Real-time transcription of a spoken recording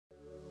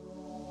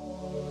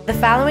The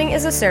following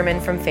is a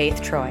sermon from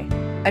Faith Troy,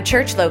 a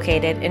church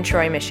located in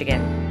Troy,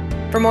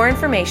 Michigan. For more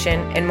information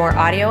and more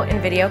audio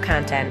and video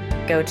content,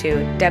 go to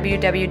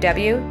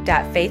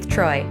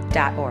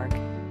www.faithtroy.org.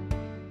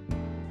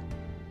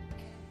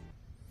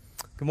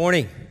 Good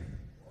morning.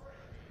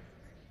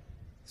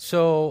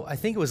 So I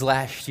think it was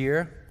last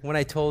year when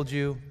I told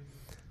you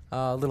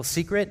a little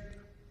secret.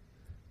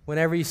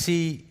 Whenever you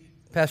see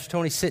Pastor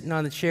Tony sitting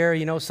on the chair,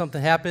 you know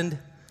something happened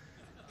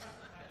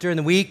during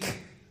the week.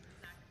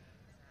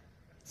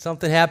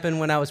 Something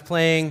happened when I was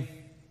playing.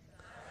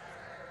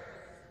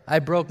 I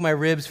broke my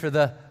ribs for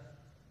the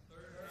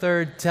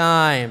third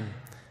time.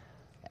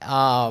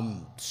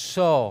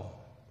 So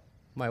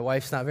my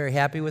wife's not very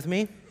happy with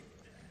me.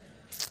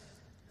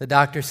 The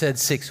doctor said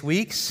 6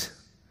 weeks.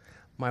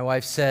 My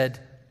wife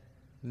said,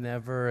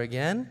 never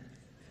again.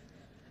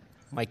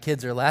 My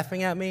kids are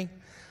laughing at me.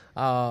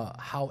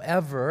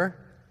 However,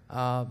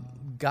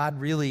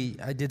 God really,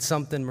 I did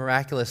something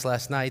miraculous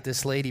last night.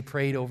 This lady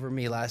prayed over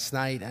me last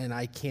night, and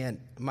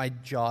my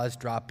jaws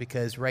dropped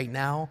because right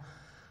now,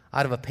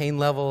 out of a pain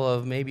level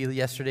of maybe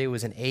yesterday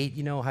was an 8,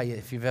 you know how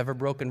if you've ever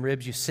broken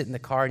ribs, you sit in the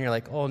car and you're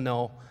like, oh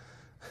no,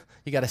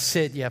 you got to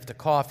sit, you have to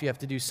cough, you have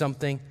to do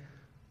something.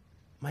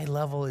 My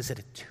level is at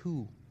a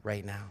 2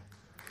 right now.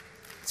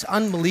 It's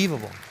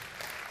unbelievable.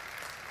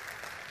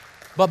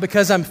 But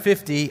because I'm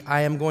 50,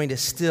 I am going to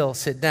still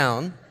sit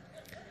down,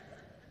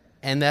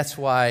 and that's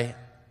why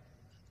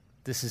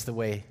this is the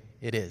way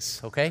it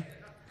is, okay?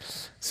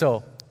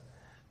 So,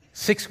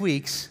 6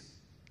 weeks.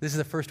 This is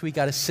the first week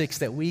out of 6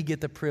 that we get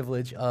the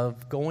privilege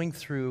of going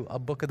through a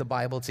book of the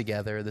Bible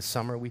together this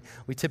summer. We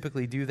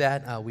typically do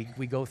that.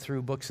 We go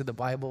through books of the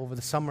Bible over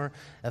the summer.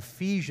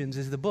 Ephesians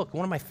is the book.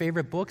 One of my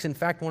favorite books. In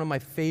fact, one of my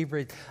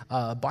favorite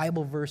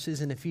Bible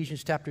verses in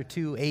Ephesians chapter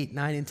 2, 8,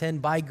 9, and 10.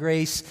 By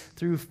grace,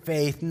 through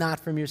faith, not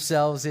from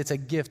yourselves. It's a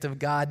gift of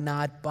God,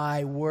 not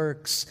by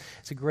works.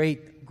 It's a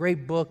great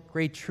book,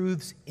 great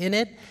truths in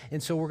it.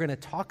 And so we're going to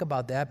talk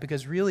about that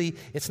because really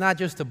it's not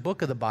just a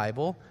book of the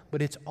Bible,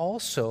 but it's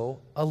also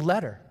a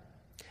letter.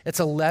 It's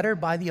a letter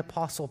by the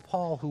Apostle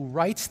Paul who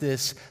writes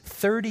this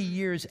 30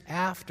 years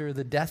after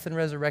the death and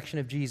resurrection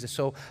of Jesus.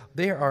 So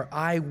there are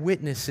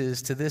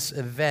eyewitnesses to this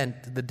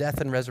event, the death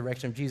and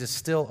resurrection of Jesus,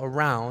 still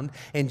around.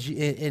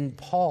 And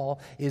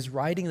Paul is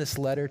writing this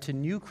letter to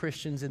new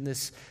Christians in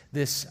this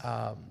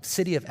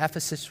city of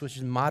Ephesus, which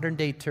is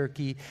modern-day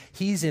Turkey.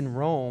 He's in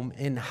Rome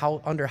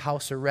under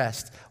house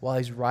arrest while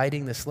he's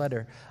writing this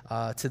letter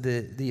to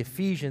the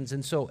Ephesians.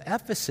 And so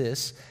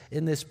Ephesus,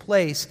 in this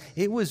place,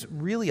 it was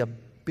really a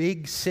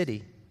big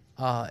city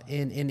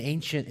in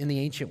the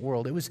ancient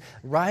world. It was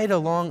right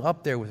along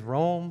up there with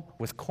Rome,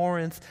 with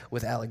Corinth,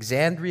 with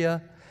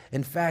Alexandria.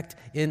 In fact,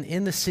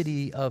 in the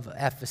city of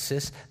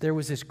Ephesus, there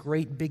was this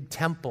great big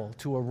temple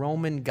to a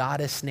Roman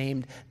goddess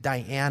named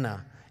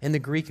Diana. In the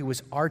Greek, it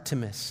was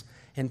Artemis.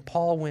 And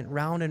Paul went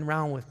round and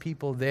round with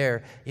people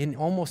there.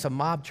 Almost a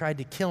mob tried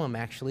to kill him,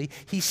 actually.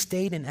 He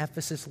stayed in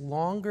Ephesus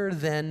longer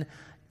than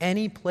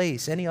any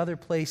other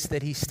place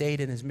that he stayed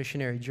in his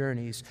missionary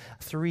journeys.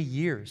 3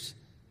 years.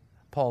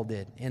 Paul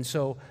did. And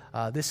so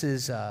this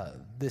is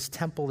this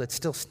temple that's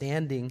still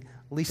standing,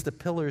 at least the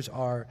pillars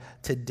are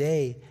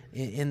today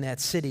in that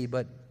city.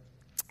 But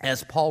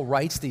as Paul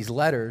writes these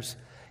letters,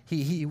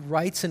 he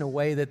writes in a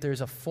way that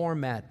there's a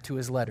format to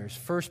his letters.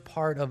 First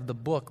part of the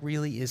book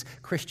really is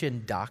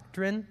Christian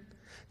doctrine.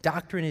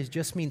 Doctrine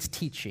just means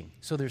teaching.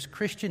 So there's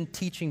Christian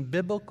teaching,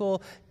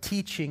 biblical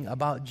teaching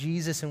about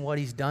Jesus and what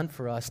he's done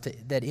for us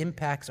that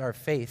impacts our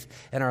faith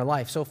and our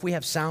life. So if we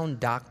have sound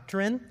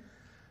doctrine,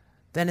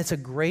 then it's a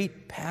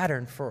great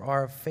pattern for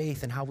our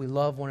faith and how we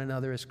love one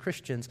another as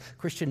Christians,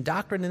 Christian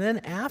doctrine. And then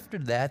after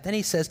that, then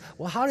he says,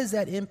 well, how does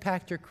that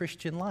impact your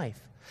Christian life?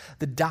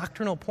 The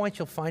doctrinal points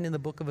you'll find in the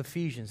book of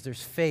Ephesians.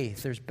 There's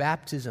faith, there's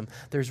baptism,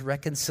 there's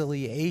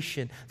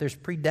reconciliation, there's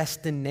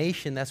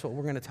predestination. That's what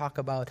we're going to talk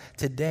about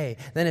today.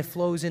 Then it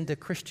flows into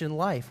Christian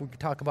life. We can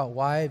talk about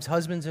wives,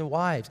 husbands and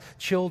wives,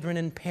 children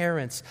and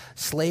parents,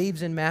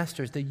 slaves and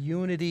masters, the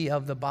unity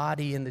of the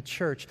body in the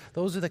church.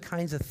 Those are the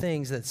kinds of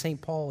things that St.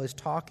 Paul is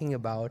talking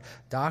about,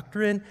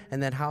 doctrine,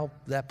 and then how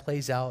that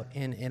plays out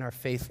in our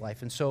faith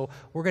life. And so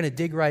we're going to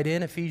dig right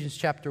in. Ephesians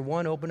chapter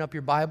 1. Open up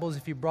your Bibles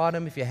if you brought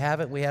them. If you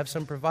haven't, we have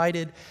some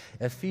provided.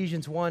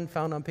 Ephesians 1,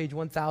 found on page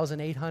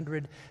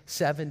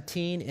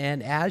 1817.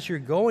 And as you're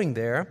going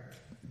there,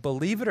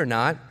 believe it or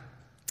not,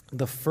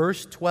 the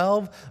first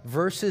 12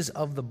 verses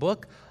of the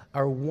book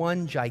are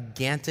one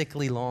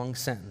gigantically long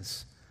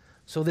sentence.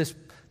 So this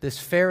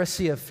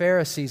Pharisee of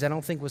Pharisees, I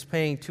don't think was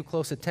paying too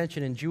close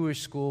attention in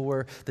Jewish school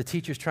where the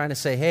teacher's trying to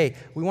say, hey,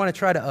 we want to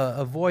try to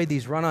avoid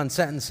these run-on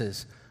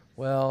sentences.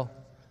 Well,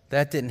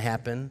 that didn't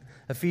happen.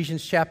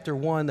 Ephesians chapter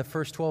 1, the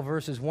first 12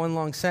 verses, one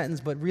long sentence,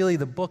 but really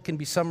the book can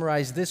be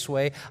summarized this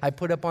way. I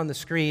put up on the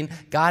screen,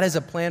 God has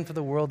a plan for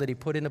the world that he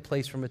put into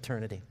place from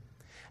eternity.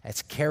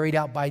 It's carried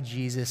out by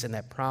Jesus, and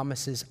that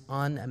promises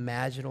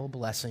unimaginable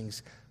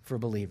blessings for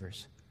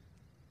believers.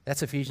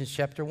 That's Ephesians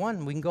chapter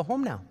 1. We can go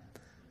home now.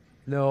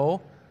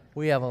 No,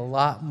 we have a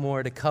lot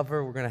more to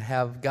cover. We're going to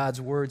have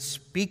God's word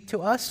speak to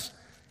us,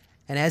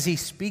 And as he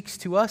speaks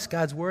to us,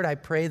 God's word, I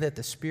pray that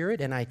the Spirit,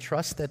 and I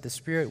trust that the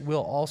Spirit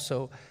will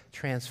also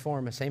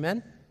transform us.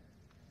 Amen?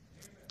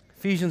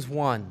 Ephesians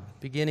 1,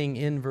 beginning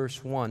in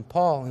verse 1.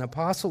 Paul, an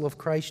apostle of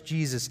Christ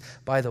Jesus,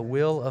 by the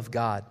will of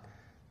God,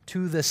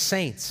 to the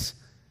saints.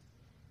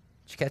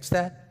 Did you catch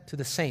that? To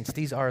the saints.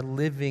 These are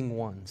living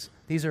ones.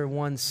 These are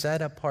ones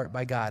set apart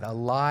by God,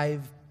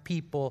 alive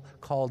people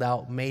called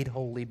out, made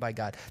holy by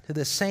God. To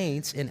the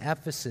saints in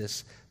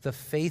Ephesus, the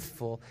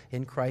faithful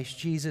in Christ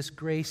Jesus,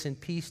 grace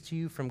and peace to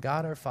you from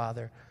God our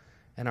Father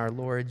and our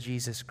Lord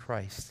Jesus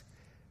Christ.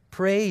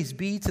 Praise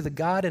be to the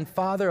God and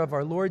Father of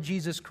our Lord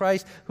Jesus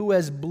Christ, who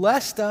has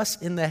blessed us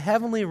in the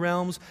heavenly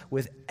realms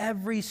with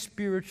every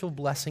spiritual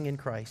blessing in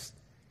Christ.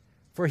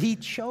 For he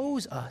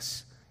chose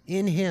us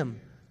in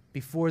him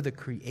before the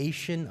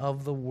creation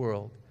of the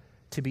world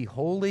to be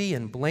holy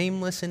and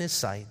blameless in his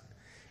sight.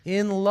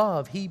 In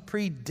love, he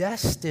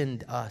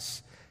predestined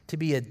us to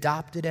be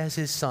adopted as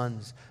his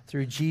sons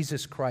through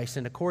Jesus Christ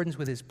in accordance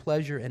with his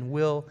pleasure and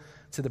will,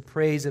 to the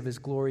praise of his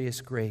glorious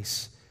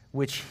grace,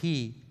 which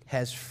he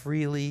has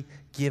freely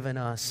given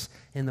us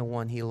in the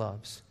one he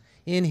loves.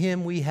 In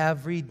him we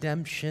have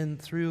redemption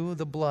through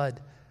the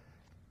blood,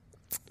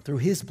 through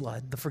his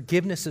blood, the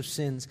forgiveness of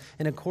sins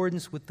in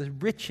accordance with the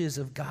riches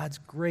of God's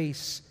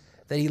grace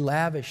that he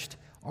lavished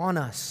on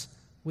us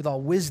with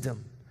all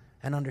wisdom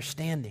and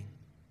understanding.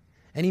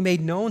 And he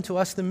made known to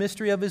us the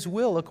mystery of his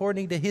will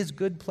according to his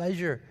good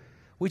pleasure,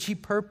 which he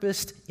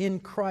purposed in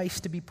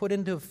Christ to be put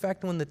into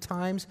effect when the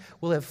times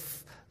will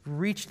have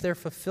reached their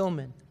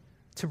fulfillment,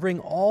 to bring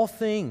all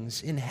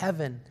things in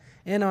heaven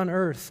and on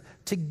earth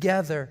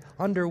together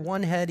under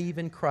one head,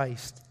 even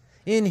Christ.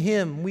 In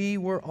him we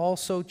were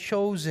also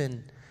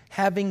chosen,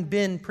 having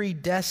been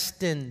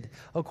predestined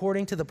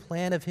according to the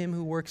plan of him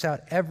who works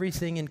out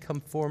everything in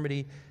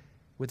conformity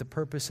with the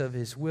purpose of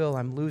his will.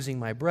 I'm losing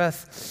my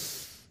breath.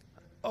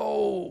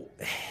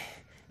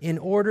 In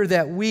order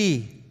that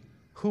we,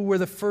 who were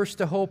the first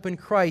to hope in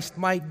Christ,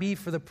 might be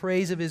for the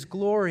praise of his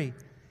glory.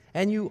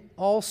 And you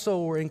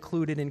also were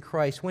included in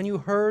Christ when you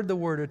heard the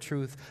word of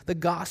truth, the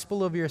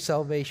gospel of your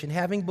salvation.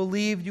 Having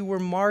believed, you were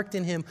marked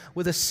in him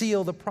with a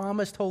seal, the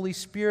promised Holy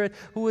Spirit,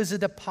 who is a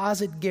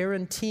deposit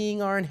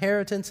guaranteeing our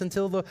inheritance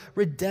until the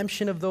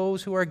redemption of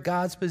those who are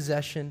God's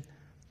possession,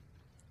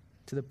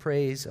 to the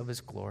praise of his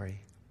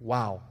glory.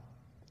 Wow.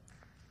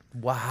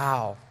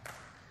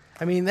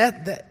 I mean,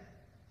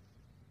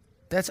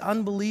 that's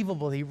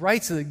unbelievable. He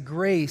writes of the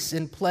grace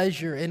and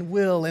pleasure and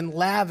will and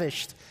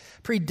lavished,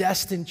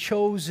 predestined,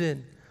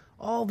 chosen.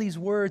 All these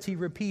words he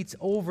repeats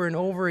over and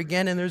over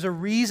again, and there's a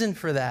reason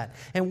for that.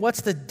 And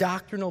what's the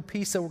doctrinal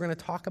piece that we're going to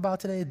talk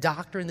about today?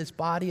 Doctrine, this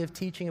body of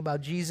teaching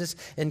about Jesus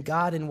and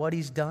God and what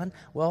he's done?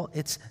 Well,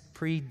 it's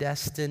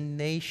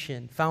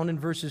predestination, found in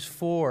verses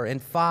 4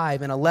 and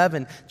 5 and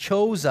 11.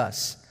 Chose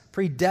us,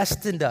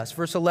 predestined us.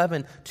 Verse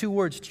 11, 2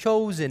 words,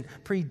 chosen,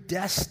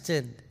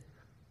 predestined.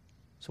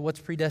 So what's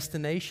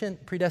predestination?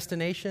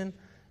 Predestination,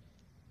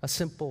 a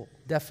simple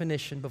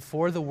definition.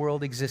 Before the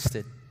world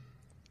existed,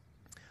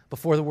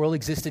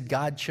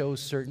 God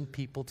chose certain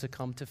people to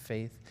come to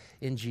faith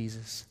in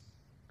Jesus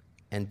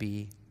and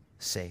be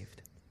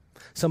saved.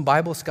 Some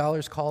Bible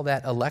scholars call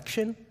that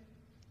election.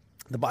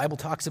 The Bible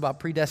talks about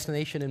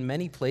predestination in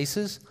many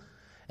places,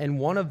 and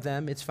one of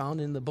them, it's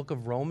found in the book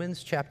of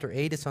Romans, chapter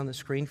 8. It's on the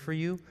screen for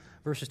you,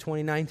 verses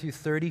 29 through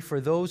 30.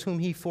 For those whom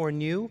he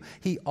foreknew,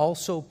 he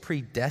also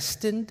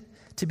predestined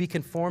to be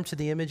conformed to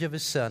the image of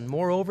his Son.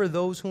 Moreover,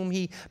 those whom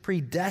he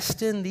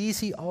predestined, these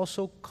he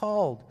also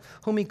called.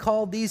 Whom he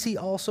called, these he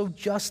also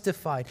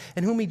justified.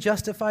 And whom he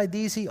justified,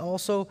 these he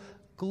also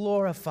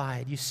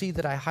glorified. You see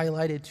that I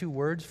highlighted 2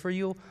 words for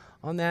you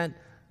on that,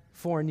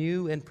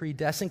 foreknew and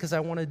predestined, because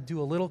I want to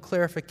do a little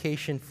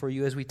clarification for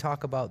you as we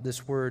talk about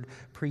this word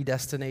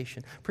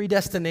predestination.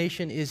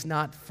 Predestination is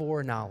not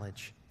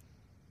foreknowledge.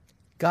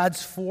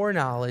 God's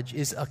foreknowledge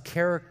is a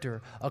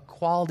character, a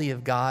quality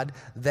of God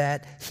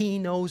that he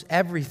knows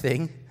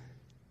everything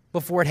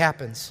before it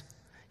happens.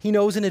 He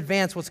knows in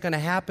advance what's going to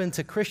happen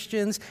to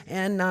Christians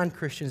and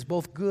non-Christians,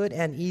 both good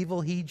and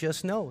evil. He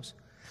just knows.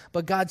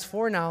 But God's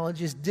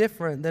foreknowledge is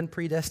different than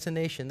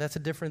predestination. That's a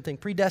different thing.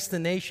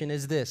 Predestination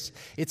is this.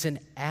 It's an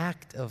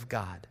act of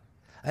God.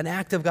 An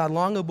act of God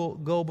long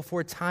ago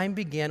before time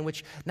began,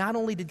 which not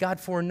only did God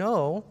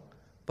foreknow,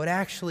 but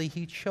actually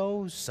he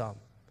chose some.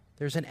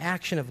 There's an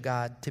action of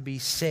God to be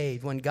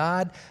saved. When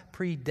God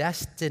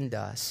predestined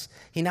us,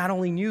 he not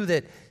only knew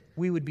that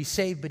we would be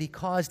saved, but he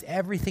caused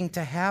everything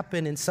to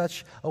happen in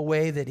such a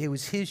way that it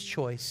was his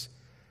choice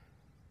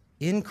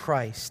in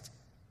Christ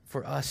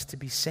for us to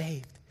be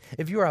saved.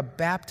 If you are a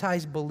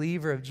baptized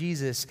believer of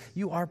Jesus,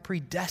 you are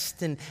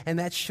predestined, and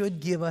that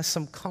should give us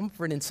some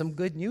comfort and some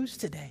good news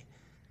today.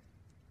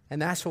 And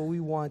that's what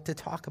we want to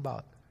talk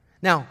about.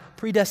 Now,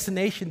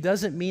 predestination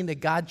doesn't mean that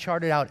God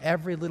charted out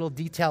every little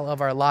detail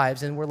of our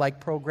lives and we're like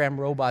programmed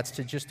robots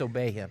to just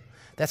obey him.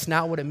 That's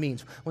not what it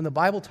means. When the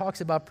Bible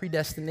talks about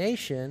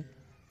predestination,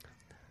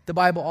 the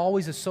Bible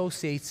always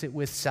associates it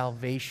with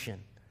salvation.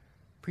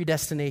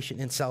 Predestination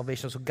in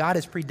salvation. So God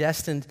has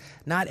predestined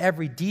not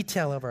every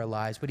detail of our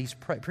lives, but he's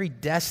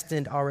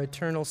predestined our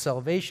eternal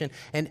salvation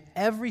and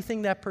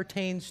everything that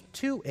pertains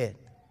to it.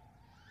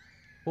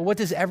 Well, what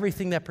does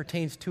everything that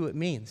pertains to it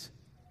means?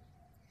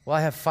 Well,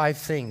 I have 5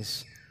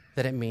 things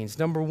that it means.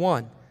 Number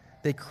 1,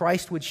 that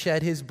Christ would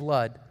shed his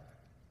blood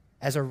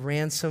as a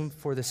ransom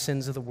for the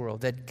sins of the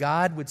world. That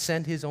God would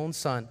send his own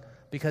Son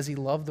because he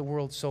loved the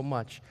world so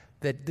much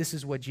that this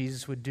is what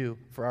Jesus would do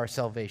for our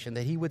salvation.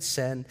 That he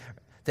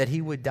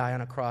would die on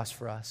a cross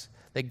for us.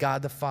 That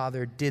God the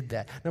Father did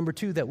that. Number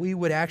 2, that we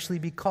would actually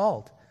be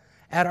called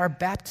at our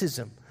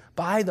baptism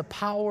by the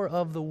power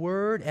of the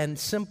Word and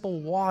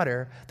simple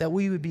water, that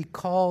we would be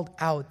called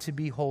out to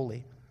be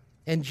holy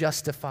and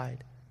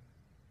justified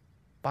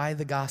by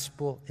the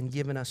gospel and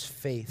given us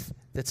faith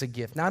that's a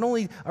gift. Not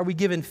only are we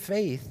given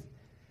faith,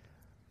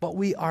 but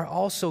we are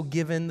also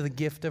given the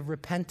gift of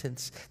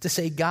repentance. To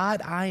say,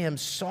 God, I am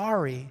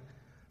sorry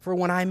for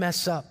when I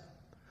mess up.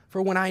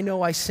 For when I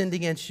know I sinned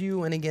against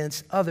you and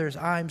against others,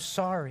 I'm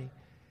sorry.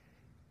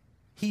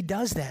 He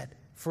does that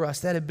for us,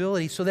 that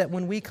ability, so that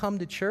when we come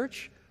to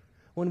church,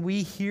 when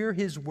we hear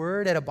his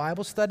word at a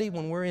Bible study,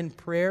 when we're in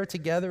prayer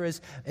together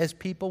as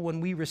people,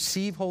 when we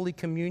receive Holy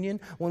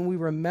Communion, when we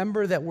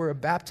remember that we're a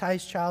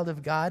baptized child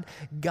of God,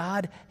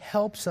 God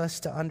helps us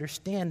to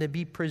understand, to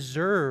be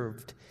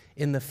preserved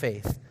in the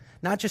faith.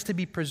 Not just to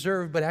be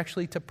preserved, but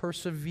actually to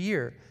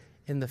persevere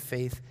in the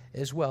faith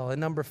as well. And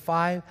number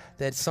 5,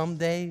 that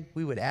someday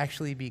we would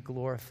actually be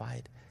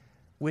glorified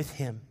with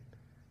him,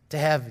 to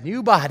have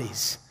new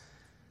bodies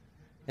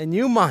and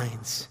new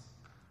minds.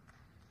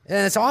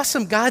 And it's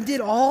awesome. God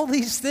did all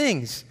these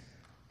things,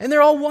 and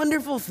they're all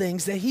wonderful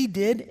things that he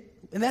did,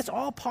 and that's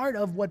all part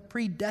of what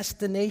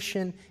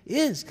predestination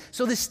is.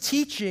 So this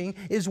teaching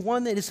is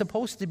one that is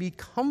supposed to be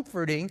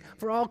comforting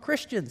for all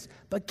Christians.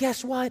 But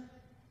guess what?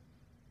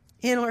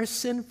 In our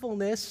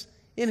sinfulness,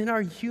 in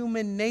our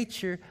human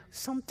nature,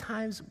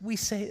 sometimes we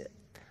say,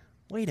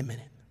 wait a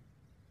minute.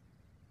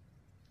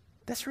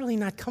 That's really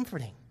not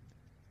comforting.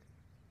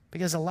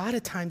 Because a lot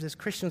of times as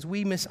Christians,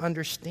 we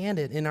misunderstand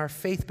it and our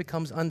faith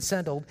becomes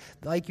unsettled.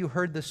 Like you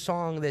heard the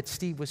song that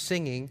Steve was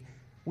singing,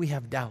 we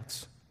have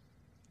doubts.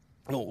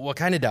 Well, what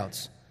kind of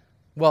doubts?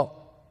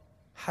 Well,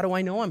 how do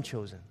I know I'm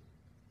chosen?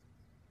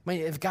 I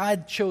mean, if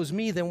God chose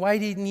me, then why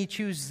didn't he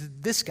choose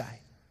this guy?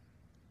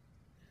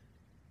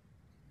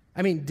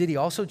 I mean, did he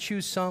also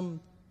choose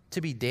some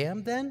to be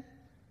damned then?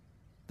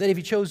 That if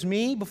he chose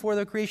me before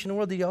the creation of the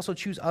world, did he also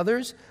choose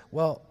others?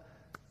 Well,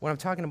 what I'm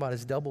talking about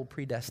is double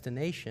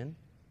predestination,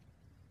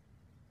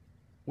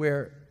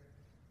 where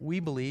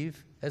we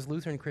believe as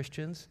Lutheran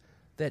Christians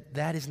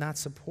that is not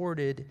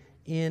supported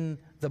in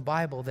the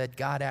Bible, that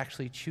God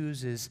actually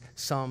chooses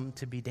some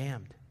to be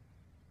damned.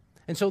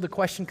 And so the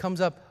question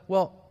comes up,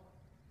 well,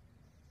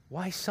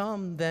 why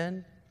some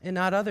then and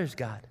not others,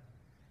 God?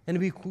 And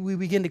we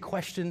begin to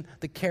question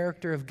the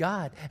character of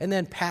God. And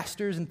then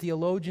pastors and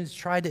theologians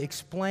try to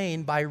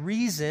explain by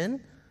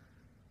reason,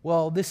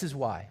 well, this is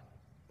why.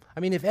 I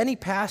mean, if any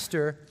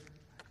pastor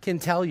can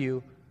tell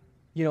you,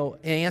 and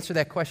answer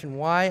that question,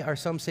 why are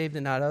some saved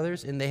and not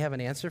others, and they have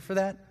an answer for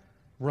that,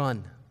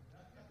 run.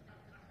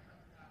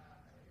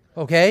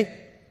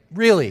 Okay?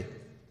 Really.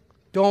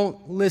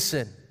 Don't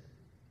listen.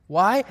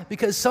 Why?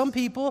 Because some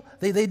people,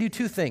 they do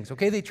 2 things,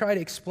 okay? They try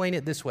to explain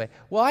it this way.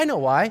 Well, I know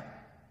why.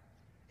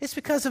 It's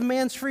because of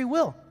man's free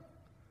will.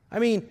 I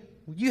mean,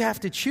 you have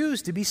to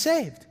choose to be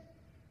saved.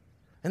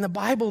 And the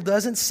Bible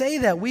doesn't say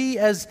that. We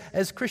as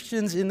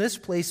Christians in this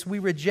place, we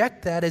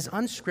reject that as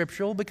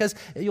unscriptural, because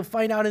you'll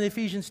find out in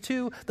Ephesians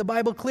 2, the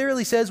Bible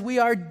clearly says we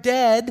are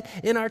dead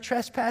in our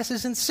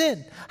trespasses and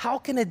sin. How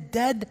can a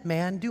dead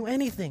man do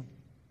anything?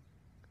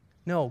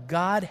 No,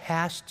 God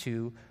has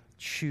to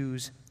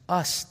choose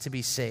us to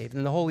be saved.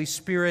 And the Holy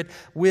Spirit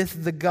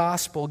with the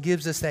gospel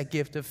gives us that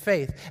gift of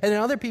faith. And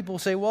then other people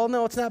say, well,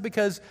 no, it's not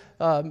because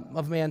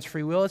of man's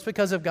free will. It's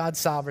because of God's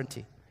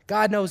sovereignty.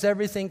 God knows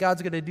everything.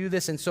 God's going to do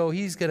this, and so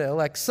he's going to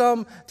elect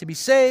some to be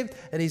saved,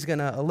 and he's going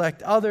to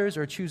elect others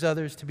or choose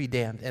others to be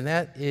damned. And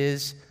that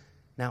is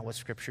not what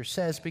Scripture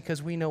says,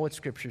 because we know what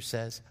Scripture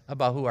says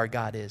about who our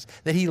God is,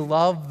 that he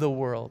loved the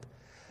world,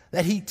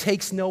 that he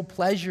takes no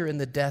pleasure in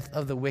the death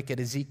of the wicked,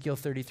 Ezekiel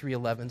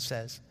 33:11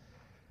 says,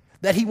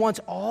 that he wants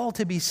all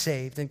to be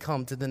saved and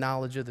come to the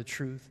knowledge of the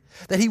truth,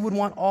 that he would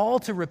want all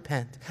to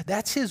repent.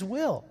 That's his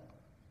will.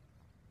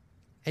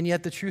 And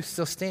yet the truth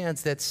still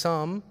stands that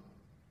some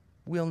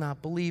will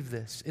not believe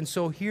this. And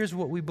so here's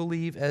what we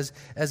believe as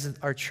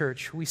our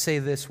church. We say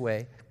this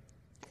way.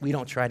 We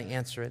don't try to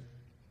answer it,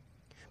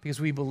 because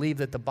we believe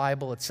that the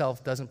Bible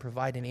itself doesn't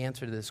provide an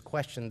answer to this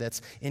question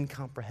that's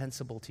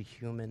incomprehensible to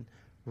human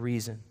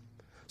reason.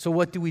 So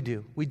what do?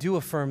 We do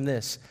affirm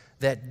this,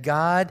 that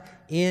God,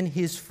 in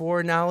his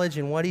foreknowledge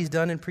and what he's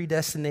done in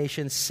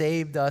predestination,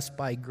 saved us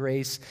by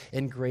grace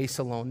and grace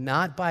alone.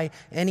 Not by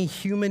any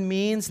human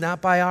means,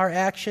 not by our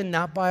action,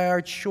 not by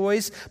our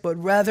choice,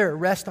 but rather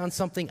rest on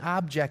something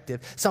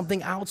objective,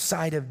 something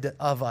outside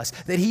of us,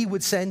 that he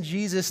would send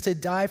Jesus to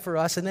die for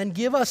us and then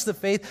give us the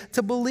faith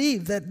to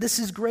believe that this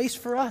is grace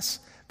for us,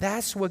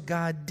 That's what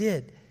God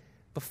did.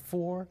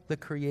 Before the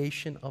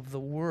creation of the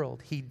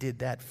world, He did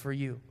that for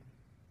you.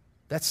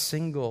 That's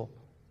single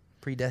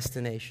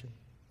predestination.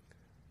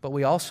 But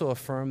we also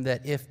affirm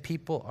that if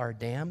people are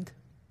damned,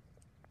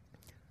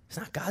 it's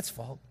not God's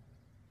fault.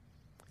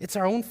 It's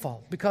our own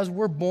fault because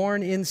we're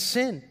born in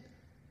sin.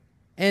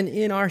 And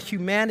in our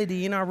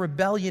humanity, in our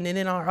rebellion, and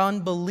in our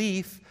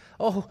unbelief,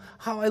 oh,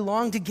 how I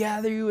long to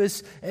gather you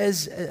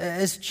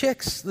as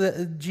chicks,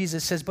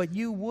 Jesus says, but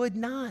you would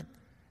not.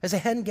 As a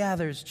hen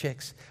gathers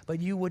chicks, but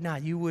you would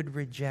not. You would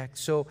reject.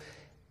 So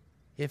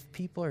if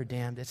people are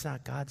damned, it's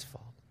not God's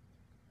fault.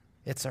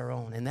 It's our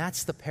own. And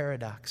that's the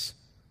paradox,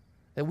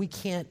 that we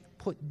can't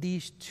put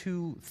these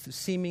two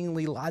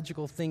seemingly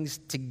logical things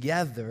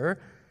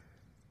together,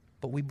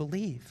 but we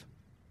believe.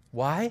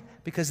 Why?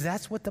 Because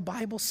that's what the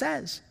Bible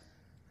says.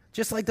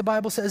 Just like the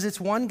Bible says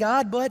it's one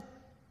God, but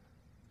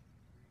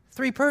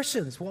three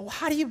persons. Well,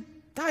 how do you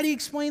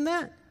explain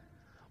that?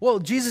 Well,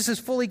 Jesus is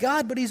fully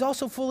God, but He's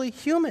also fully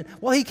human.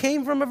 Well, He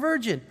came from a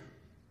virgin.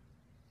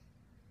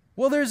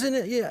 Well, there's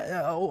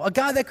a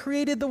God that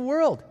created the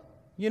world,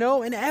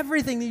 and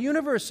everything, the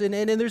universe, and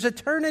there's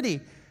eternity.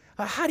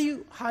 How do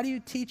you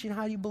teach and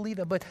how do you believe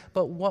that?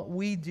 But what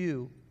we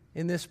do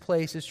in this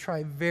place is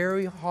try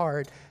very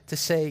hard to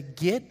say,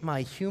 get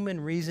my human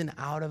reason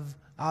out of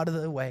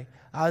the way,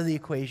 out of the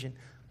equation.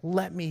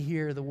 Let me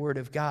hear the Word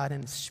of God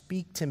and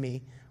speak to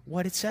me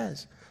what it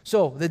says.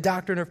 So the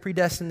doctrine of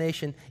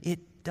predestination, it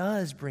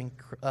does bring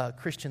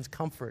Christians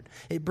comfort.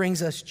 It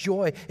brings us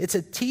joy. It's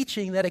a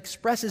teaching that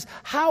expresses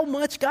how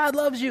much God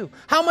loves you.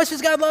 How much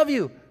does God love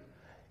you?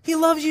 He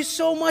loves you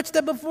so much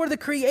that before the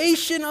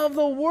creation of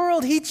the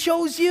world, He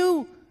chose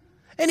you.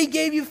 And He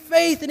gave you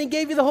faith, and He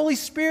gave you the Holy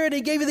Spirit,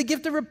 He gave you the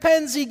gift of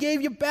repentance, He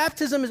gave you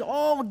baptism. It's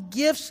all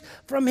gifts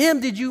from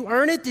Him. Did you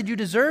earn it? Did you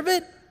deserve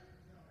it?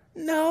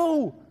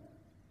 No.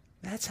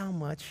 That's how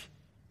much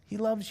He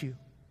loves you.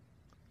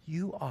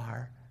 You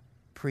are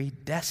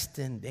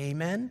predestined.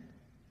 Amen?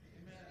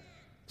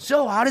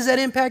 So how does that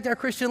impact our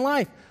Christian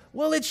life?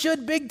 Well, it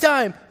should big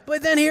time.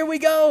 But then here we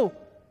go.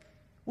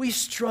 We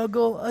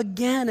struggle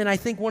again. And I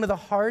think one of the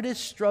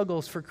hardest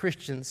struggles for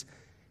Christians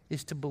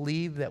is to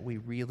believe that we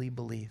really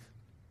believe.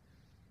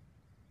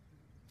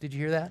 Did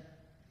you hear that?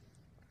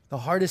 The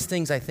hardest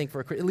things, I think,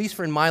 at least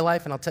for in my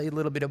life, and I'll tell you a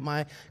little bit of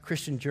my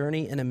Christian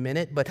journey in a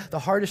minute, but the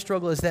hardest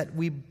struggle is that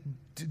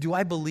do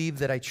I believe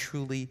that I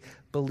truly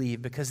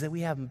believe? Because then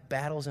we have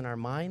battles in our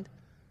mind.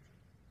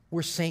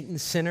 We're saint and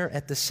sinner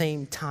at the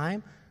same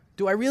time.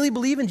 Do I really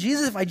believe in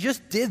Jesus if I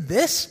just did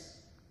this?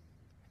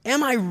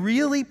 Am I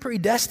really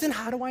predestined?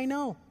 How do I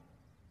know?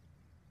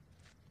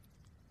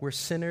 We're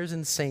sinners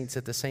and saints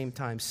at the same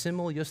time.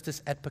 Simul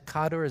justus et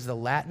peccator is the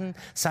Latin,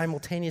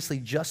 simultaneously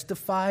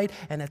justified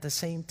and at the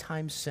same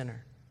time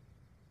sinner.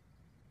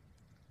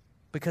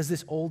 Because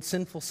this old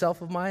sinful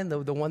self of mine,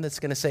 the one that's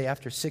going to say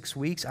after 6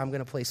 weeks, I'm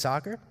going to play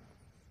soccer,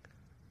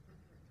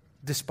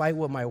 despite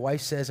what my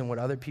wife says and what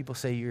other people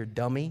say, you're a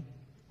dummy,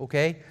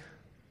 okay?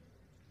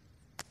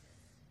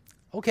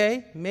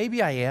 Okay,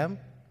 maybe I am.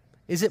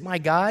 Is it my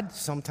God?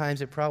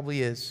 Sometimes it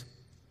probably is.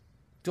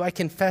 Do I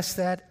confess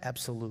that?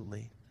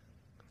 Absolutely.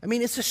 I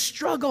mean, it's a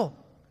struggle.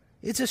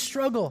 It's a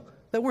struggle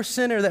that we're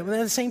sinner, that at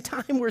the same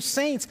time we're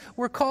saints.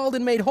 We're called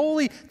and made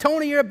holy.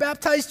 Tony, you're a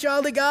baptized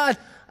child of God.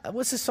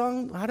 What's the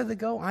song? How did it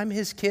go? I'm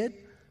His kid.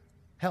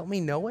 Help me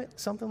know it.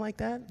 Something like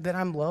that. That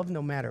I'm loved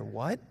no matter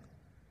what.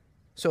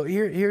 So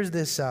here's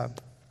this term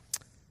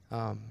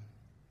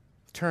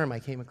I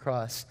came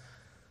across.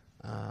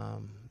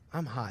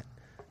 I'm hot.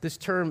 This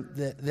term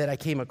that I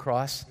came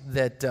across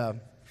that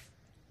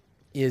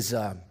is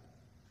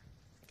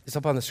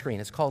up on the screen.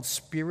 It's called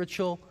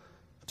spiritual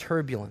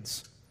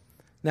turbulence.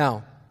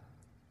 Now,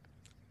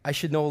 I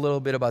should know a little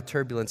bit about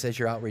turbulence as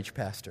your outreach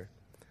pastor,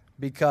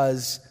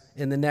 because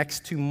in the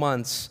next 2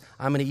 months,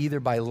 I'm going to either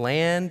by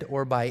land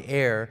or by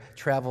air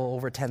travel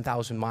over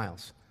 10,000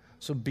 miles.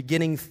 So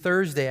beginning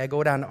Thursday, I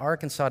go down to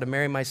Arkansas to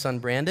marry my son,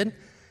 Brandon.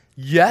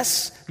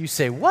 Yes, you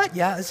say, what?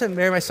 Yeah, I said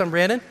marry my son,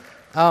 Brandon.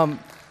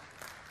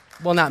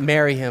 Well, not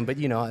marry him, but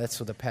that's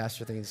what the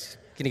pastor thinks. He's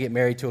going to get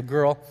married to a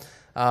girl,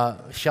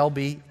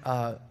 Shelby,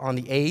 on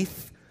the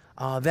 8th.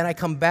 Then I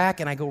come back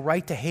and I go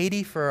right to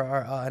Haiti for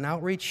an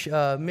outreach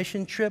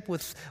mission trip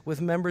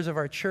with members of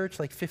our church.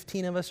 Like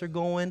 15 of us are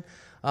going.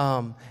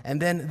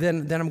 And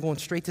then I'm going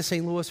straight to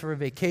St. Louis for a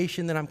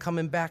vacation. Then I'm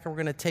coming back and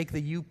we're going to take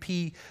the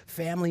UP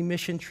family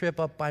mission trip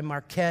up by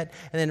Marquette.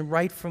 And then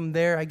right from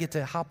there, I get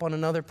to hop on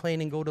another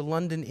plane and go to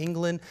London,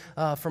 England,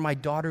 for my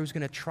daughter who's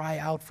going to try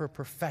out for a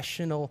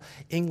professional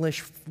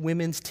English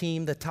women's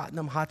team, the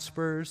Tottenham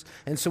Hotspurs.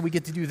 And so we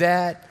get to do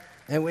that.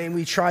 And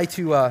we try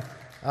to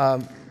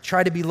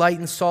be light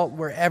and salt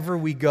wherever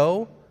we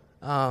go.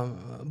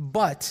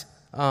 But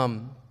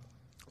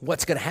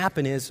what's going to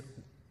happen is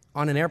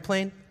on an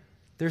airplane,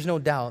 there's no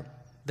doubt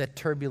that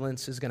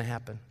turbulence is going to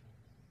happen.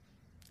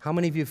 How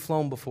many of you have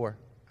flown before?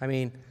 I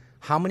mean,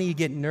 how many of you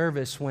get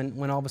nervous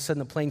when all of a sudden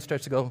the plane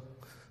starts to go,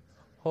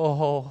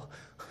 oh,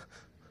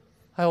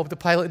 I hope the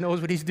pilot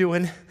knows what he's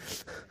doing.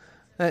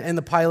 And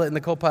the pilot and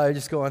the co-pilot are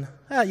just going,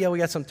 yeah, we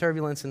got some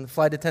turbulence. And the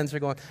flight attendants are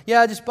going,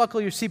 yeah, just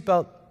buckle your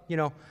seatbelt,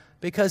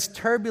 because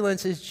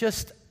turbulence is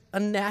just a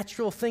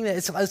natural thing.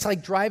 It's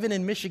like driving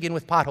in Michigan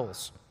with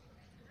potholes.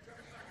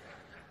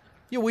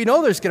 We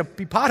know there's going to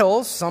be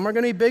potholes. Some are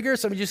going to be bigger.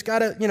 Some you just got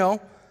to,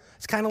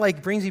 it's kind of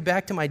like brings me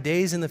back to my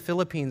days in the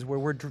Philippines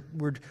where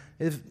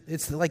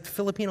it's like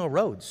Filipino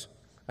roads.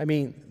 I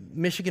mean,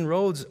 Michigan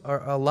roads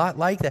are a lot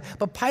like that.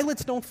 But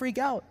pilots don't freak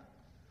out.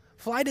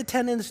 Flight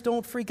attendants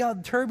don't freak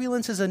out.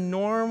 Turbulence is a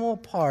normal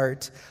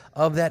part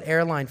of that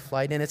airline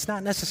flight, and it's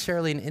not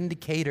necessarily an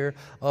indicator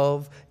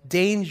of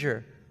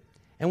danger.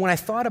 And when I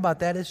thought about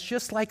that, it's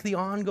just like the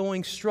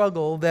ongoing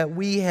struggle that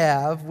we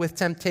have with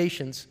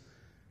temptations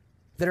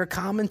that are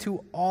common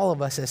to all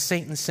of us as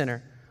saint and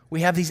sinner.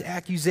 We have these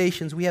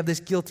accusations. We have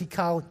this guilty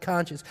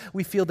conscience.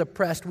 We feel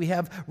depressed. We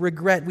have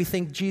regret. We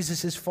think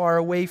Jesus is far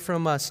away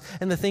from us.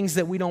 And the things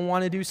that we don't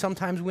want to do,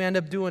 sometimes we end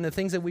up doing. The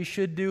things that we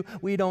should do,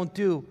 we don't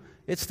do.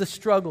 It's the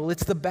struggle.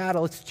 It's the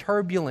battle. It's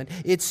turbulent.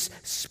 It's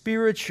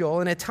spiritual.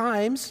 And at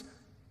times,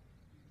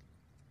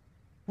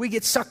 we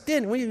get sucked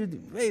in.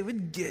 We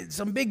get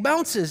some big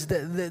bounces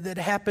that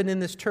happen in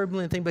this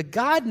turbulent thing. But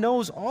God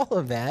knows all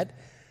of that.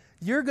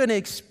 You're going to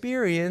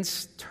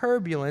experience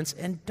turbulence,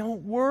 and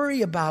don't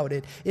worry about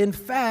it. In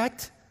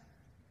fact,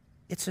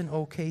 it's an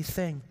okay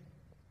thing.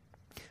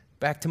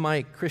 Back to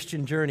my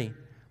Christian journey.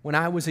 When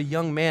I was a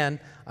young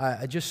man,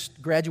 I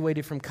just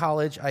graduated from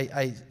college.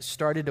 I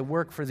started to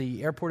work for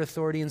the airport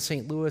authority in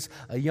St. Louis,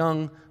 a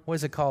young, what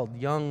is it called?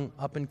 Young,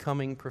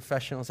 up-and-coming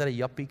professional. Is that a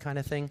yuppie kind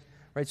of thing?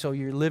 Right? So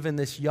you're living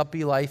this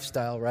yuppie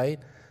lifestyle, right?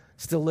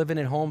 Still living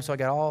at home, so I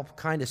got all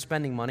kind of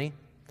spending money.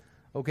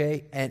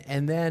 Okay?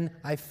 And then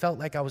I felt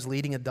like I was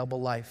leading a double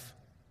life.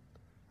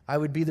 I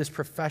would be this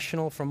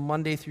professional from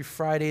Monday through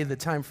Friday. The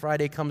time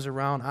Friday comes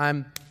around,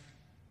 I'm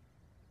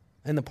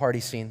in the party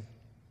scene.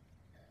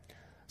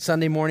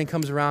 Sunday morning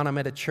comes around, I'm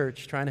at a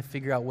church trying to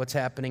figure out what's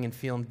happening and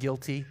feeling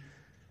guilty,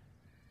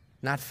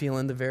 not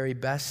feeling the very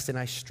best, and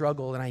I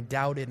struggle and I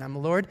doubted. And I'm,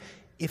 Lord,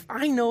 if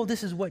I know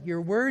this is what your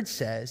word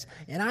says,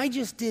 and I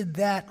just did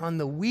that on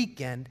the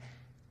weekend,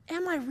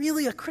 am I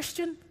really a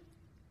Christian?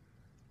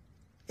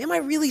 Am I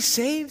really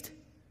saved?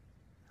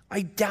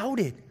 I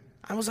doubted.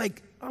 I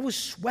was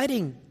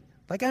sweating.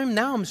 Like I am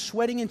now, I'm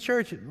sweating in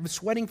church. I'm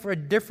sweating for a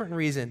different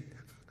reason,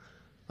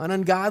 an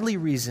ungodly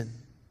reason.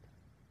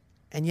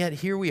 And yet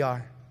here we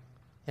are.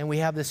 And we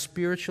have the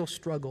spiritual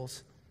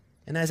struggles.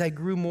 And as I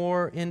grew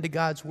more into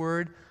God's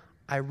word,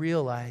 I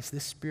realized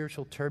this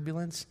spiritual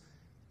turbulence,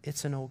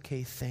 it's an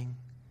okay thing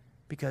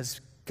because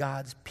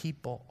God's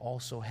people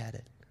also had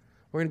it.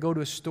 We're going to go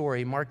to a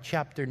story, Mark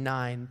chapter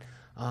 9.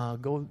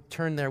 Go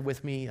turn there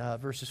with me,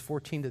 verses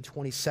 14 to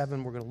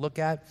 27 we're going to look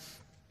at.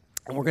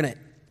 And we're going to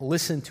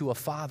listen to a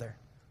father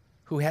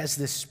who has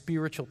this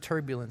spiritual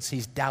turbulence.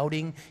 He's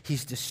doubting,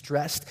 he's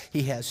distressed,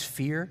 he has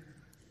fear.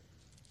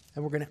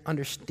 And we're going to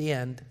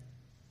understand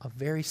a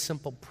very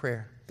simple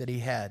prayer that he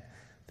had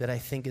that I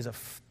think is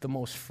the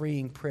most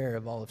freeing prayer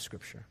of all of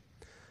Scripture.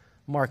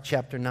 Mark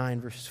chapter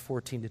 9, verses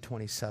 14 to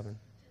 27.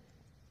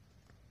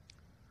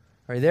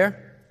 Are you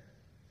there?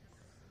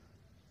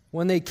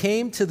 When they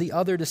came to the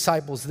other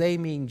disciples, they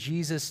mean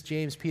Jesus,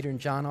 James, Peter, and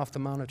John off the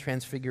Mount of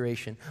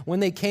Transfiguration.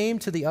 When they came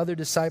to the other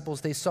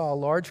disciples, they saw a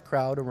large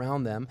crowd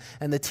around them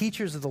and the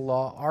teachers of the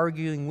law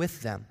arguing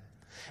with them.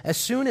 As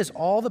soon as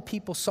all the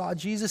people saw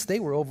Jesus, they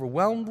were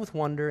overwhelmed with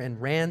wonder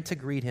and ran to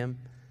greet him.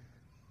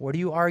 What are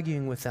you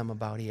arguing with them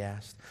about? He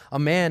asked. A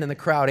man in the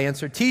crowd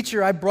answered,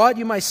 Teacher, I brought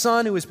you my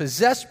son who is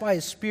possessed by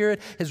a spirit,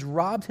 has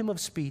robbed him of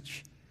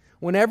speech.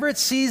 Whenever it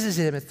seizes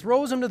him, it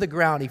throws him to the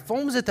ground. He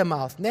foams at the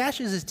mouth,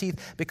 gnashes his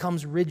teeth,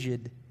 becomes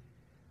rigid.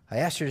 I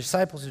asked your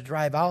disciples to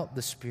drive out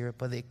the spirit,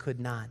 but they could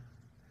not.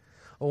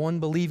 O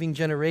unbelieving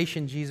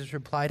generation, Jesus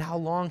replied, how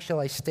long shall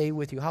I stay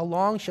with you? How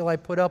long shall I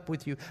put up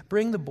with you?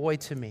 Bring the boy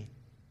to me.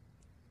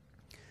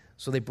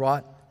 So they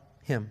brought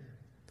him.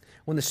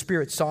 When the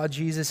spirit saw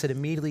Jesus, it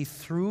immediately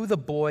threw the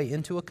boy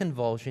into a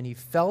convulsion. He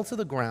fell to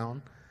the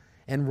ground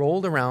and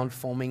rolled around,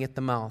 foaming at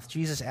the mouth.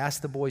 Jesus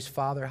asked the boy's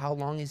father, how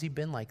long has he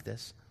been like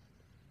this?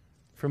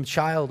 From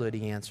childhood,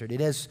 he answered. It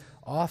has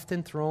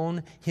often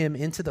thrown him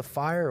into the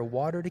fire or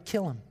water to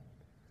kill him.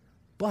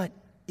 But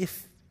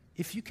if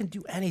you can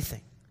do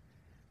anything,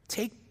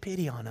 take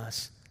pity on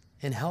us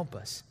and help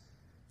us.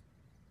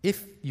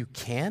 If you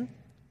can,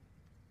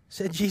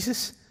 said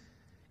Jesus.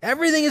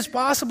 Everything is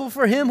possible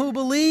for him who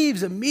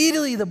believes.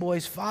 Immediately the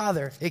boy's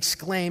father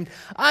exclaimed,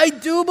 I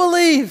do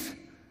believe.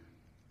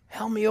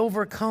 Help me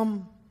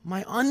overcome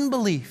my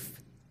unbelief.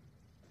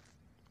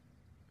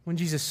 When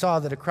Jesus saw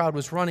that a crowd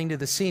was running to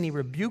the scene, he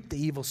rebuked the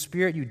evil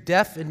spirit. You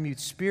deaf and mute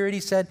spirit, he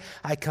said,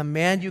 I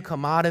command you,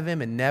 come out of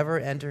him and never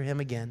enter him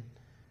again.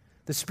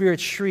 The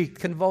spirit shrieked,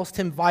 convulsed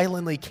him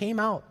violently, came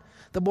out.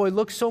 The boy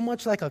looked so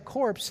much like a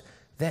corpse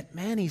that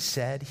many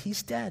said,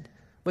 he's dead.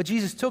 But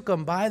Jesus took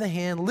him by the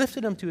hand,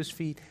 lifted him to his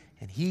feet,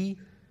 and he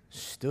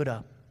stood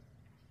up.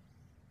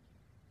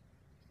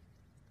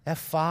 That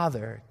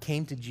father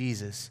came to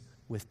Jesus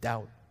with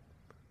doubt,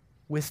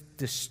 with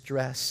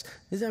distress.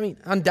 I mean,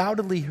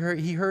 undoubtedly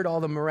he heard all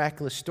the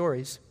miraculous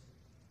stories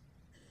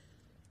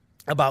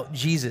about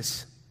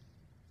Jesus.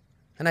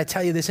 And I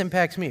tell you, this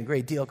impacts me a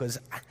great deal because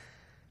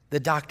the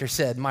doctor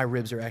said my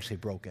ribs are actually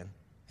broken.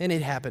 And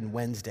it happened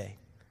Wednesday.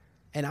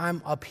 And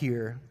I'm up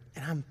here,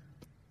 and I'm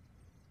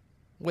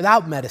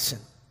without medicine.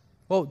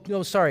 Oh,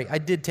 no, sorry, I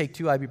did take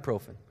 2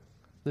 ibuprofen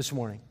this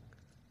morning.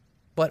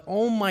 But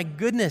oh my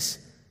goodness,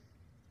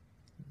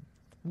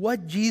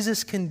 what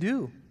Jesus can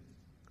do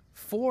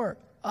for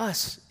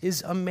us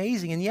is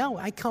amazing. And yeah,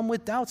 I come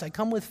with doubts, I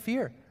come with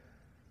fear.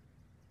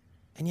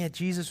 And yet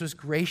Jesus was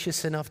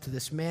gracious enough to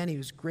this man, he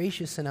was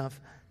gracious enough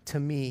to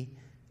me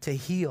to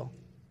heal.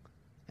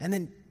 And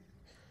then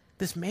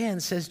this man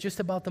says just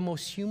about the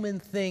most human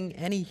thing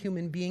any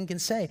human being can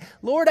say.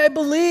 Lord, I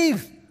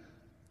believe.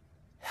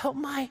 Help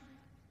my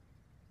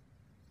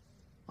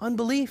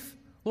unbelief.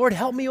 Lord,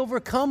 help me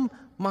overcome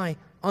my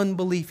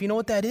unbelief. You know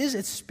what that is?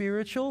 It's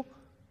spiritual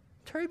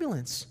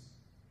turbulence.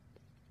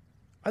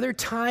 Are there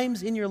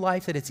times in your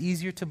life that it's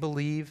easier to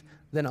believe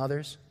than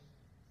others?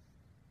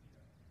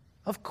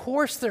 Of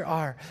course there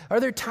are. Are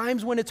there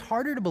times when it's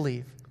harder to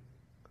believe?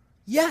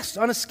 Yes,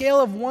 on a scale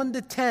of 1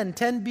 to 10,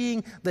 10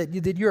 being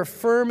that you're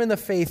firm in the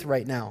faith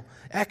right now,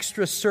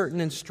 extra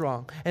certain and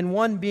strong, and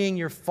 1 being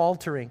you're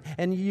faltering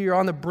and you're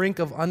on the brink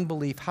of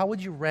unbelief. How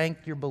would you rank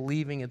your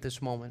believing at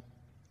this moment?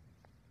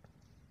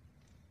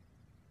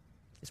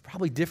 It's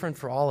probably different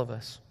for all of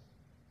us.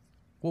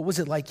 What was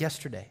it like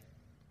yesterday?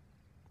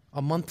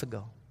 A month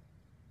ago?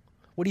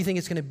 What do you think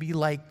it's going to be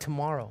like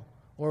tomorrow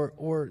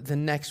or the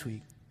next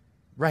week?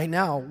 Right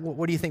now,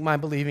 what do you think my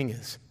believing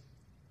is?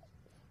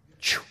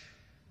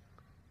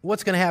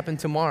 What's going to happen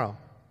tomorrow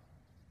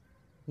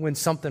when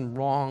something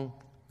wrong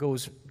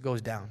goes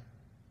down?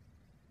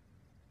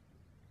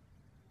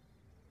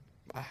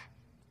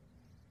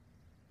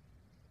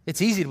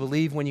 It's easy to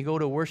believe when you go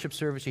to a worship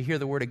service, you hear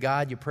the word of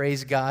God, you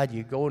praise God,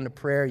 you go into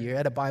prayer, you're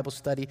at a Bible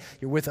study,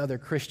 you're with other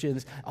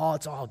Christians. Oh,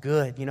 it's all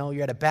good. You know,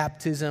 you're at a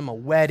baptism, a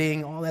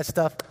wedding, all that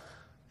stuff.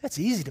 That's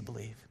easy to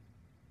believe.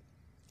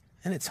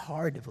 And it's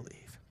hard to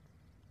believe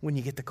when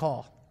you get the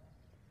call.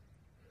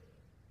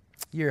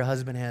 Your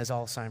husband has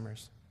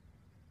Alzheimer's.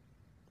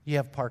 You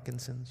have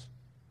Parkinson's.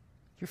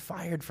 You're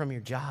fired from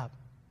your job.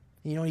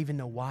 You don't even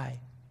know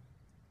why.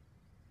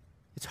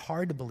 It's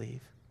hard to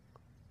believe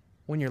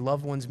when your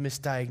loved one's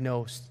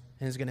misdiagnosed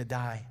and is going to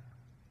die.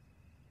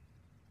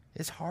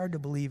 It's hard to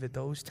believe at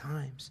those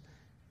times.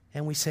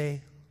 And we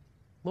say,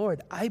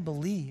 Lord, I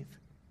believe.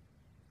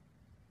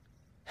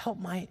 Help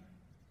my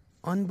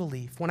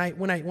unbelief. When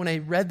I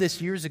read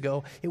this years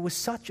ago, it was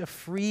such a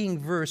freeing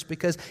verse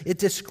because it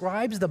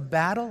describes the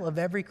battle of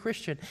every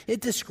Christian.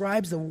 It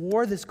describes the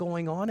war that's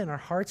going on in our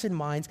hearts and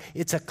minds.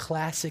 It's a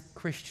classic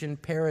Christian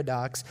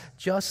paradox,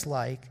 just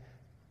like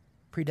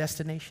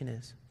predestination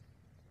is.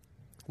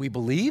 We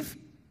believe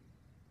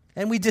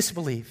and we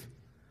disbelieve.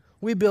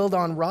 We build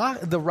on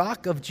the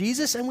rock of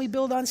Jesus and we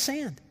build on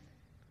sand.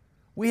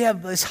 We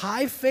have this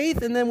high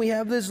faith and then we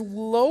have this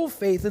low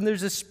faith, and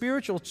there's a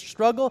spiritual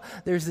struggle.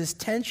 There's this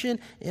tension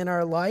in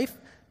our life.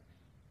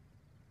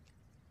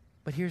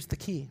 But here's the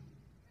key.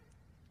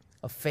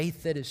 A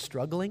faith that is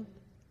struggling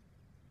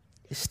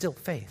is still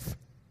faith.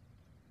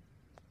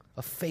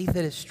 A faith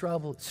that is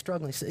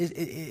struggling,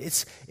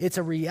 it's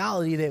a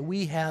reality that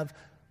we have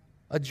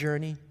a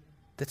journey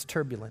that's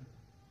turbulent.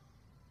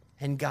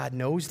 And God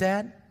knows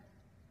that,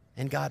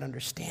 and God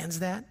understands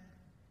that.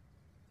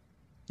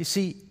 You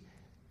see,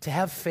 to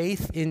have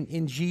faith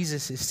in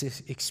Jesus is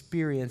to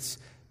experience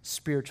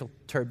spiritual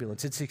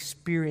turbulence. It's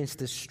experience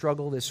this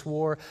struggle, this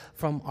war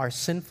from our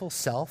sinful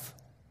self,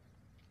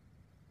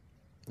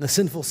 the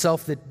sinful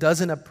self that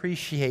doesn't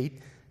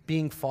appreciate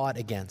being fought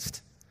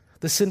against,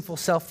 the sinful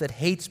self that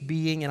hates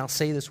being, and I'll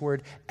say this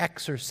word,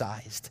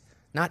 exorcised.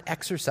 Not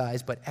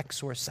exercised, but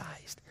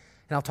exorcised.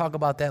 And I'll talk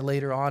about that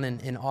later on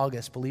in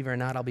August. Believe it or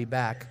not, I'll be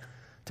back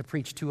to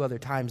preach 2 other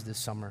times this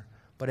summer.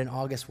 But in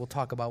August, we'll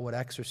talk about what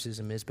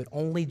exorcism is. But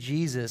only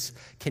Jesus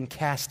can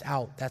cast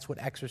out. That's what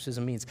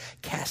exorcism means.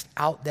 Cast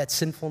out that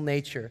sinful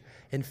nature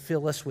and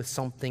fill us with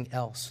something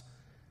else.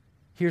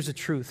 Here's the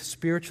truth.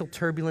 Spiritual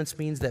turbulence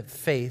means that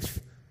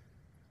faith,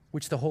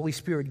 which the Holy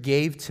Spirit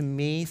gave to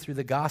me through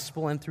the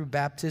gospel and through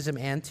baptism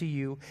and to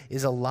you,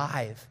 is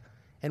alive.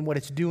 And what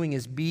it's doing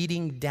is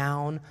beating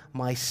down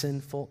my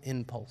sinful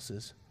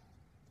impulses.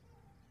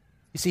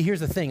 You see, here's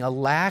the thing. A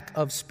lack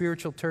of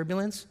spiritual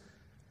turbulence,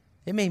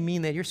 it may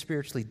mean that you're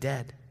spiritually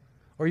dead,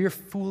 or you're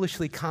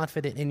foolishly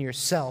confident in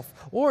yourself,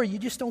 or you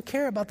just don't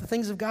care about the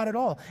things of God at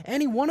all.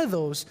 Any one of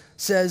those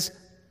says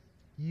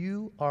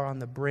you are on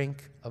the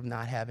brink of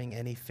not having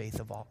any faith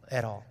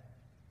at all.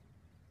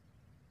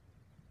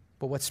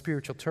 But what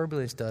spiritual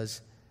turbulence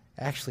does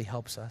actually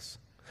helps us.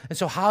 And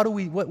so how do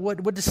we,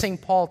 what does St.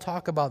 Paul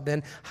talk about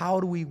then? How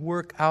do we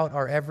work out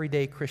our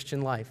everyday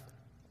Christian life?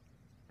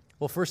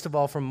 Well, first of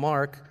all, from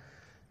Mark,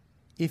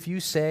 if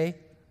you say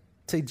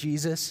to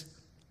Jesus,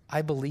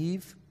 I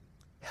believe,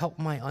 help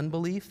my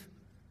unbelief,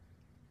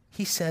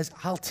 he says,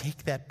 I'll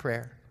take that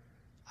prayer.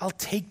 I'll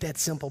take that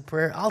simple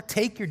prayer. I'll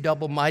take your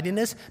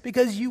double-mindedness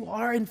because you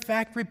are, in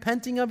fact,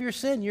 repenting of your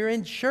sin. You're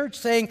in church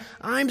saying,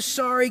 I'm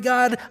sorry,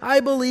 God. I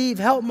believe.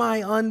 Help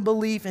my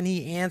unbelief. And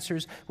he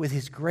answers with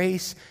his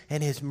grace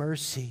and his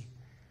mercy.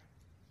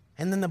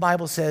 And then the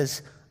Bible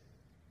says,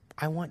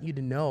 I want you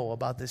to know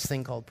about this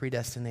thing called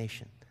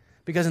predestination.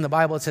 Because in the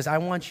Bible it says, I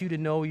want you to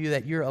know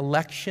that your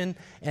election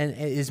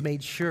is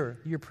made sure.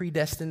 Your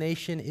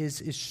predestination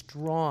is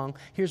strong.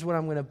 Here's what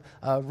I'm going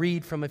to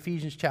read from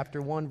Ephesians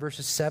chapter 1,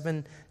 verses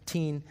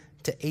 17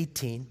 to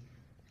 18.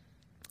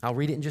 I'll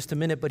read it in just a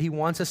minute, but he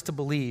wants us to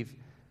believe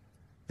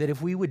that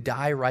if we would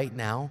die right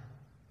now,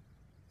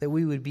 that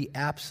we would be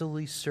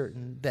absolutely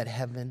certain that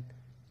heaven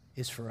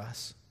is for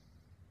us.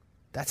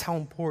 That's how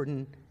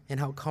important and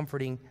how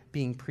comforting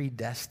being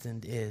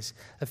predestined is.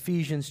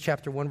 Ephesians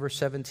chapter 1, verse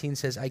 17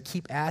 says, I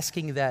keep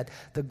asking that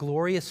the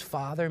glorious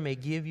Father may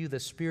give you the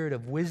spirit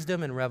of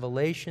wisdom and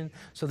revelation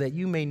so that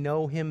you may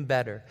know him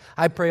better.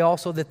 I pray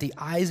also that the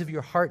eyes of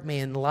your heart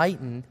may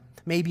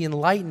be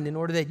enlightened in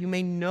order that you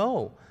may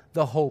know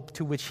the hope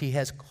to which he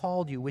has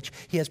called you, which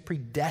he has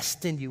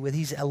predestined you with.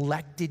 He's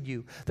elected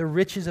you, the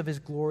riches of his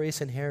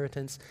glorious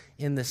inheritance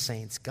in the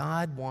saints.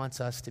 God wants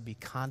us to be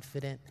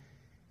confident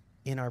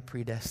in our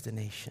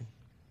predestination,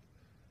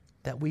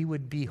 that we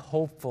would be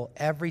hopeful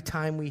every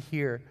time we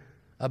hear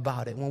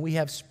about it. When we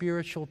have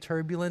spiritual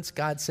turbulence,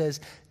 God says,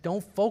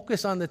 don't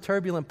focus on the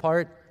turbulent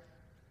part.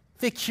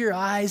 Fix your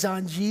eyes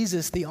on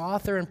Jesus, the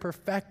author and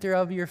perfecter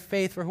of your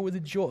faith, for who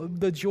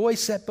the joy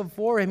set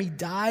before him. He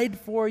died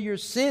for your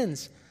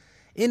sins.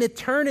 In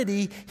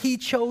eternity, he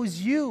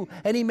chose you,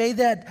 and he made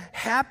that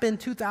happen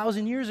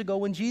 2,000 years ago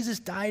when Jesus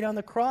died on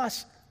the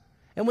cross.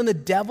 And when the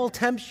devil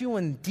tempts you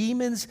and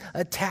demons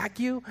attack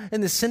you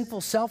and the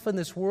sinful self in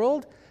this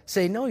world,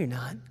 say, no, you're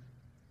not.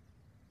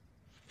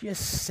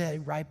 Just say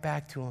right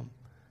back to him,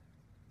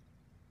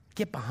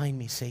 get behind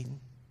me, Satan.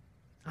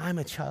 I'm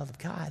a child of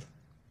God.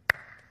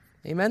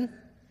 Amen?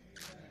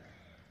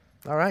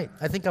 All right,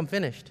 I think I'm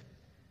finished.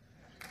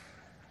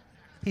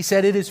 He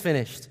said it is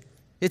finished.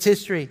 It's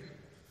history.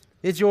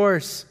 It's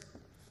yours.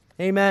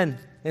 Amen.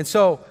 And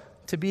so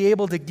to be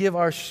able to give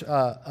our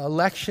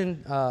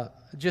election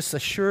just a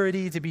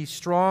surety, to be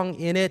strong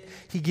in it,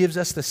 he gives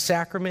us the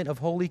sacrament of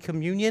Holy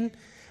Communion.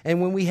 And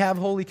when we have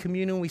Holy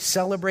Communion, we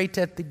celebrate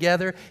that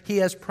together. He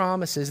has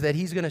promises that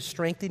he's going to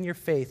strengthen your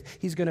faith.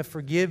 He's going to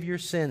forgive your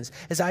sins.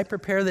 As I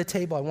prepare the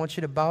table, I want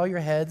you to bow your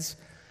heads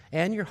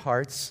and your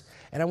hearts,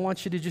 and I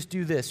want you to just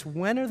do this.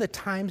 When are the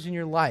times in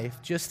your life,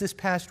 just this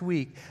past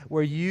week,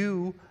 where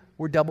you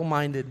were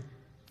double-minded?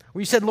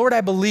 Where you said, Lord,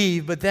 I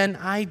believe, but then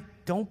I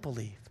don't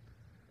believe.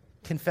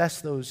 Confess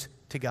those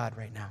to God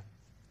right now.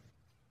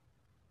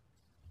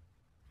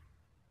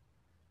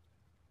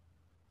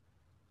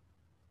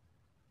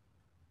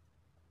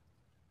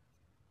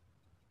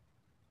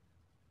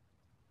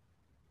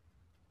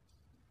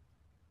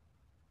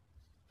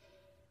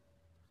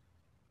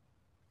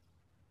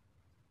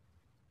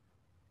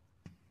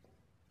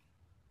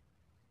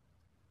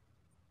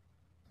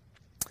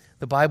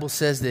 The Bible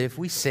says that if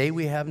we say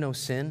we have no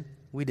sin,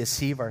 we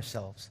deceive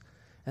ourselves,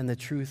 and the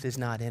truth is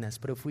not in us.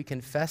 But if we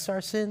confess our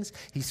sins,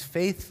 he's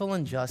faithful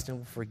and just and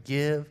will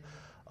forgive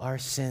our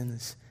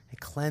sins and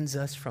cleanse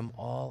us from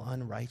all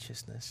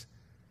unrighteousness.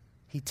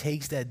 He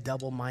takes that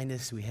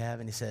double-mindedness we have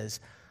and he says,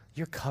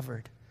 you're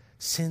covered.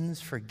 Sins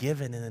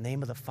forgiven in the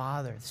name of the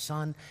Father, the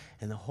Son,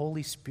 and the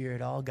Holy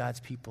Spirit. All God's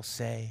people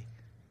say,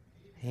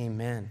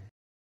 amen.